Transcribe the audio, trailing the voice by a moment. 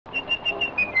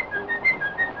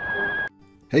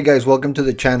Hey guys, welcome to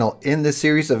the channel. In this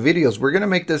series of videos, we're going to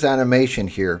make this animation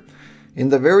here. In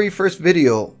the very first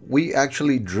video, we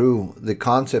actually drew the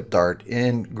concept art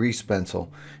in grease pencil.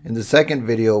 In the second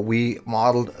video, we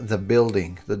modeled the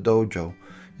building, the dojo.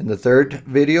 In the third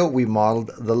video, we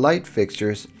modeled the light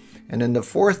fixtures. And in the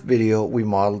fourth video, we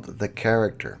modeled the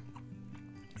character.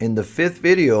 In the fifth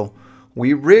video,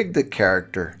 we rigged the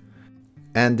character.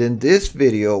 And in this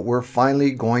video, we're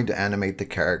finally going to animate the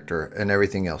character and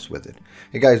everything else with it.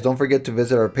 Hey guys, don't forget to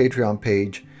visit our Patreon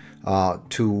page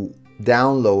to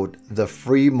download the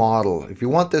free model. If you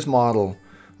want this model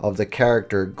of the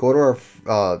character, go to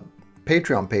our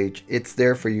Patreon page. It's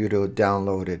there for you to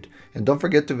download it. And don't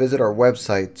forget to visit our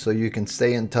website so you can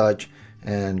stay in touch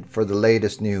and for the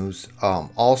latest news.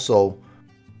 Also,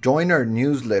 join our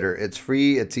newsletter. It's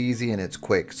free, it's easy, and it's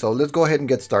quick. So let's go ahead and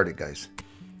get started, guys.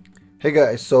 Hey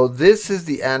guys, so this is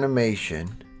the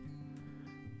animation.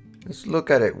 Let's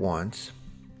look at it once.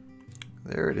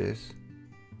 There it is.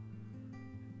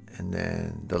 And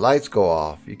then the lights go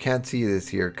off. You can't see this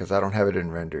here because I don't have it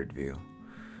in rendered view.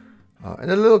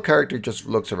 And the little character just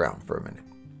looks around for a minute.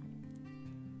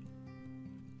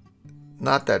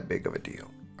 Not that big of a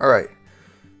deal. Alright,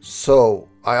 so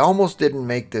I almost didn't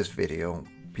make this video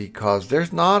because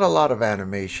there's not a lot of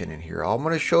animation in here. I'm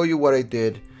going to show you what I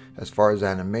did as far as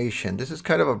animation. This is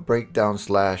kind of a breakdown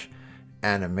slash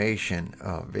animation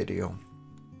video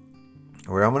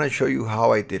where I'm going to show you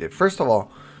how I did it. First of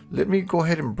all, let me go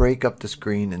ahead and break up the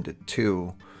screen into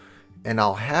two, and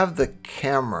I'll have the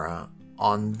camera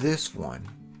on this one.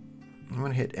 I'm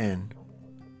going to hit N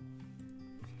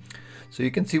so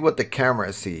you can see what the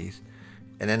camera sees,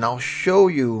 and then I'll show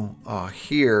you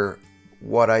here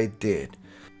what I did.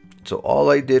 So all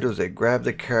I did was I grabbed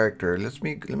the character. Let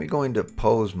me go into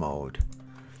pose mode,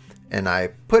 and I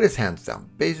put his hands down.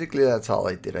 Basically, that's all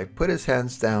I did. I put his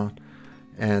hands down,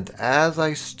 and as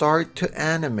I start to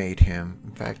animate him,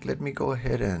 in fact, let me go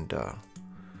ahead and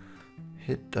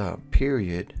hit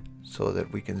period so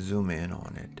that we can zoom in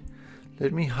on it.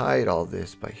 Let me hide all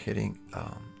this by hitting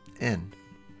N.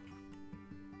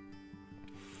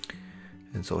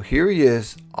 And so here he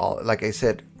is. Like I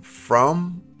said,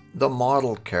 from the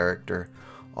model character,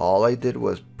 all I did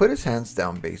was put his hands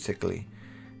down basically,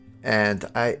 and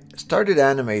I started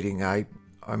animating. I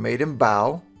made him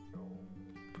bow,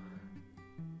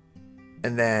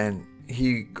 and then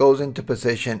he goes into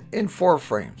position in 4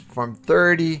 frames from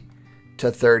 30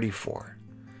 to 34.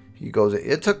 He goes,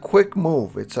 it's a quick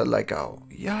move. It's like a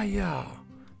yeah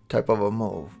type of a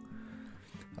move.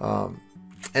 And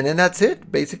then that's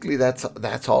it. Basically,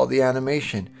 that's all the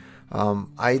animation.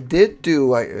 I did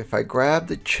do, if I grab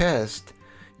the chest,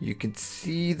 you can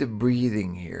see the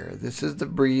breathing here. This is the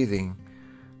breathing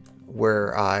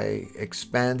where I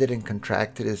expanded and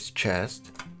contracted his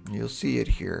chest. You'll see it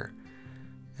here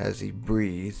as he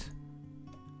breathes.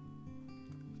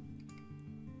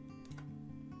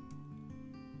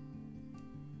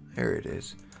 There it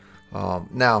is.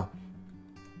 Now,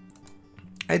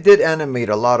 I did animate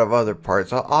a lot of other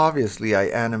parts. Obviously, I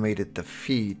animated the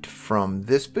feet from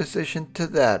this position to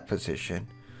that position.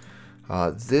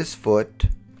 This foot,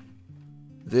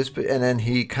 and then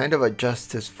he kind of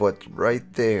adjusts his foot right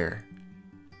there,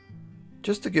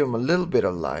 just to give him a little bit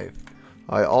of life.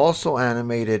 I also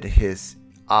animated his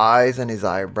eyes and his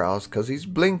eyebrows because he's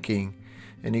blinking,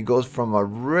 and he goes from a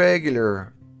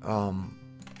regular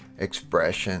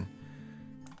expression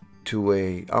to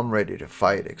a I'm ready to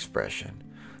fight expression.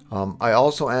 I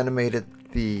also animated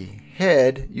the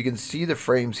head. You can see the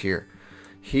frames here.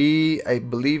 I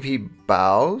believe he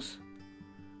bows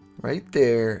right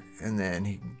there, and then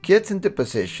he gets into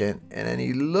position, and then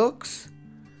he looks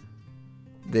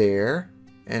there,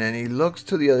 and then he looks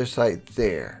to the other side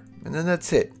there, and then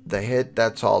that's it. The head,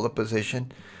 that's all the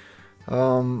position.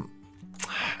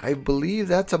 I believe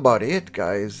that's about it,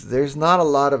 guys. There's not a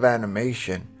lot of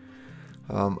animation.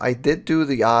 I did do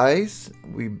the eyes.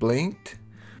 We blinked.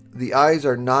 The eyes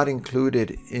are not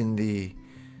included in the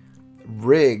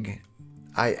rig.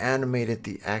 I animated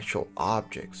the actual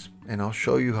objects, and I'll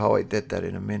show you how I did that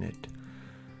in a minute.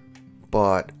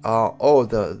 But oh,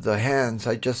 the hands,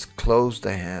 I just closed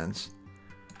the hands,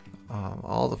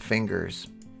 all the fingers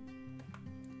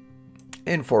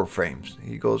in 4 frames.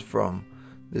 He goes from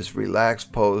this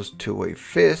relaxed pose to a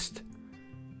fist,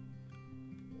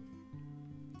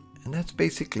 and that's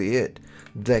basically it.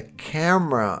 The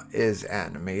camera is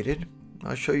animated.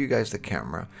 I'll show you guys the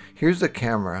camera. Here's the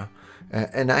camera,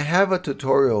 and I have a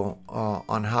tutorial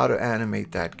on how to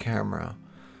animate that camera.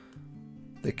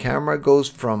 The camera goes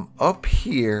from up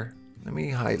here. Let me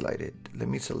highlight it. Let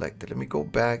me select it. Let me go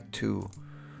back to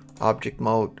object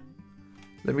mode,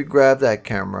 Let me grab that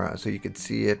camera so you can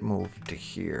see it move to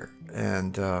here.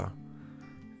 And you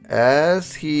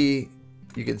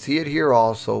can see it here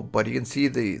also, but you can see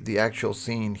the actual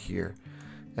scene here.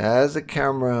 As the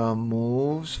camera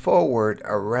moves forward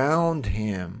around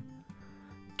him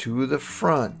to the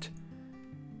front,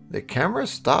 the camera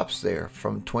stops there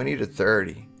from 20 to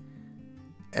 30.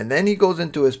 And then he goes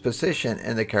into his position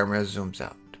and the camera zooms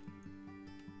out.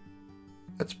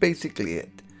 That's basically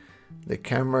it. The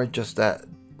camera just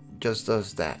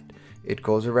does that. It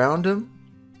goes around him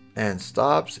and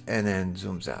stops and then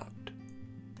zooms out.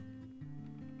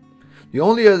 The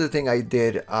only other thing I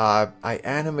did, I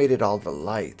animated all the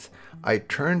lights. I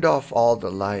turned off all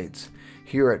the lights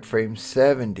here at frame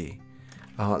 70.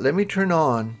 Let me turn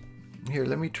on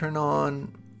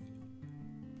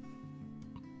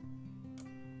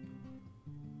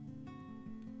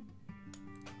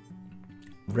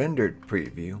rendered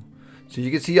preview. So you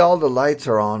can see all the lights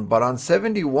are on, but on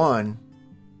 71,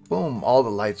 boom, all the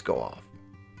lights go off.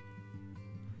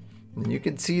 And you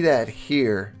can see that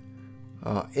here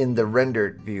in the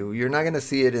rendered view. You're not going to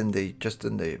see it in just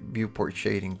in the viewport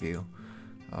shading view.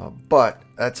 But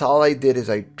that's all I did, is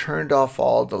I turned off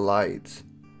all the lights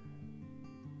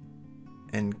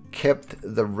and kept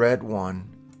the red one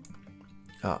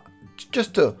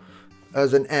just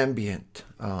as an ambient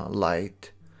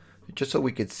light, just so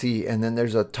we could see. And then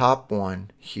there's a top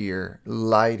one here,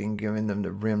 lighting, giving them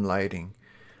the rim lighting,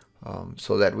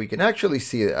 so that we can actually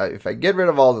see it. If I get rid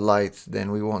of all the lights,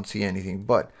 then we won't see anything.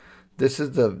 But this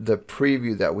is the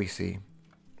preview that we see.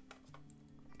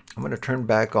 I'm going to turn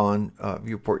back on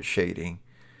viewport shading.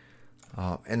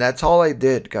 And that's all I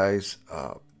did, guys.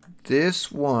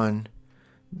 This one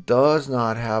does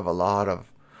not have a lot of...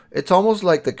 It's almost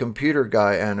like the computer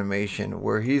guy animation,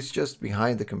 where he's just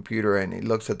behind the computer and he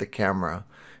looks at the camera.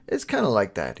 It's kind of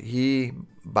like that. He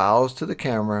bows to the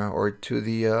camera or to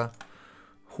the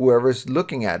whoever's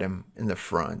looking at him in the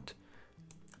front.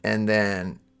 And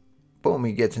then, boom,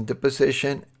 he gets into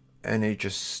position and he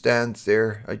just stands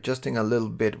there, adjusting a little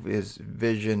bit of his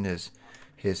vision,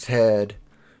 his head,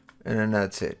 and then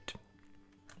that's it.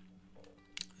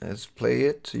 Let's play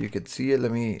it so you can see it.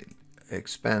 Let me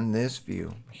expand this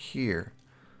view here.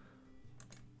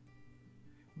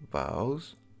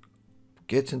 Bows,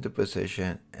 gets into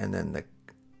position, and then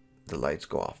the lights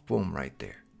go off. Boom, right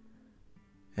there.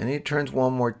 And he turns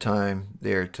one more time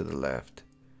there to the left.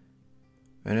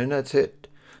 And then that's it.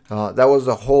 That was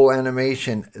the whole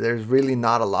animation. There's really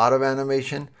not a lot of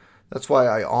animation. That's why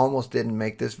I almost didn't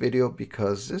make this video,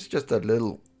 because it's just a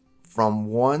little from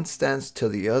one stance to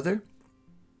the other.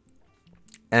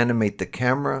 Animate the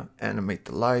camera, animate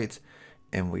the lights,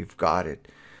 and we've got it.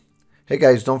 Hey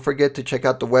guys, don't forget to check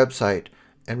out the website,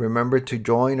 and remember to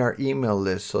join our email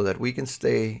list so that we can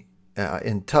stay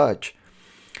in touch.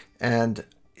 And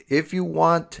if you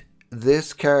want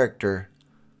this character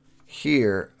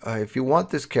here, if you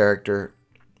want this character,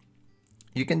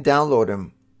 you can download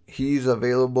him. He's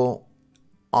available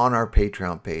on our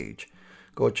Patreon page.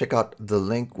 Go check out, the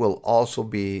link will also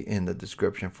be in the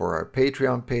description for our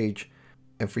Patreon page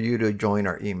and for you to join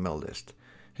our email list.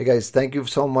 Hey guys, thank you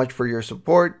so much for your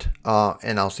support,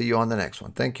 and I'll see you on the next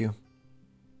one. Thank you.